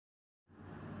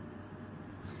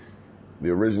The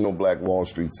original Black Wall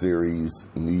Street series,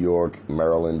 New York,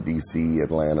 Maryland, D.C.,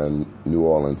 Atlanta, and New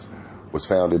Orleans, was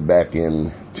founded back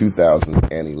in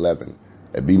 2011.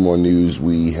 At Be More News,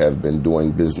 we have been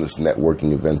doing business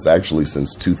networking events actually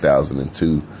since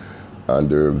 2002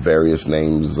 under various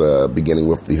names, beginning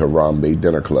with the Harambe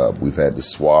Dinner Club. We've had the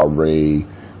Soiree,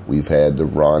 we've had the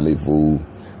Rendezvous.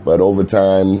 But over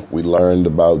time, we learned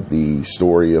about the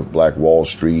story of Black Wall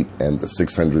Street and the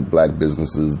 600 black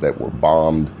businesses that were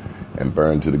bombed and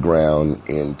burned to the ground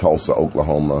in Tulsa,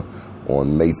 Oklahoma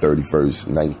on May 31st,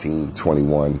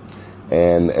 1921.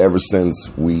 And ever since,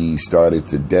 we started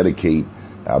to dedicate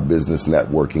our business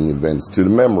networking events to the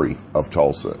memory of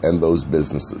Tulsa and those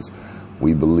businesses.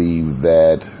 We believe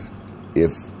that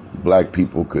if black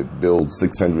people could build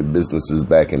 600 businesses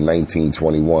back in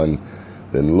 1921,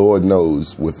 then Lord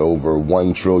knows, with over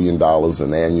 $1 trillion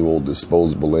in annual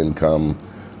disposable income,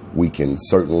 we can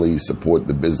certainly support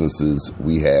the businesses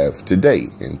we have today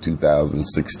in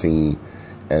 2016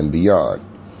 and beyond.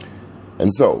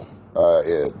 And so,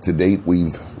 to date,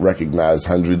 we've recognized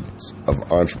hundreds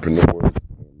of entrepreneurs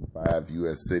in 5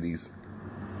 U.S. cities,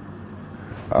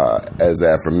 as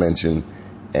aforementioned.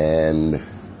 And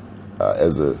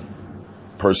as a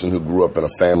person who grew up in a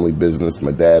family business,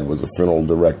 my dad was a funeral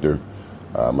director.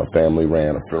 My family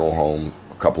ran a funeral home,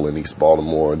 a couple in East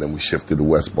Baltimore, and then we shifted to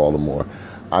West Baltimore.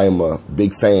 I am a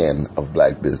big fan of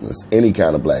black business, any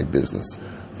kind of black business,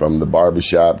 from the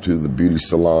barbershop to the beauty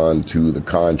salon to the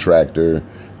contractor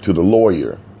to the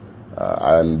lawyer.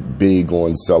 I'm big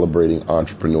on celebrating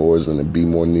entrepreneurs, and at Be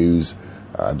More News,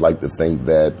 I'd like to think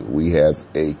that we have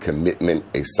a commitment,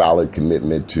 a solid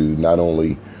commitment to not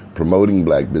only promoting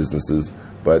black businesses,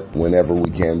 but whenever we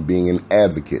can, being an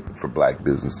advocate for black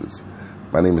businesses.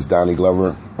 My name is Donnie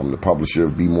Glover. I'm the publisher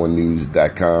of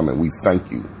BeMoreNews.com, and we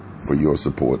thank you for your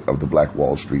support of the Black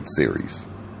Wall Street series.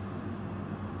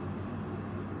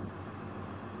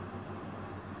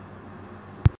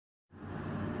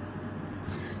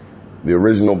 The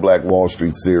original Black Wall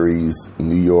Street series,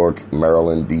 New York,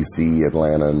 Maryland, D.C.,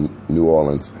 Atlanta, and New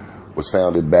Orleans, was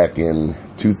founded back in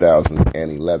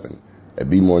 2011.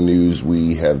 At Be More News,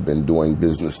 we have been doing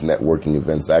business networking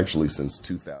events actually since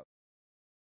 2000.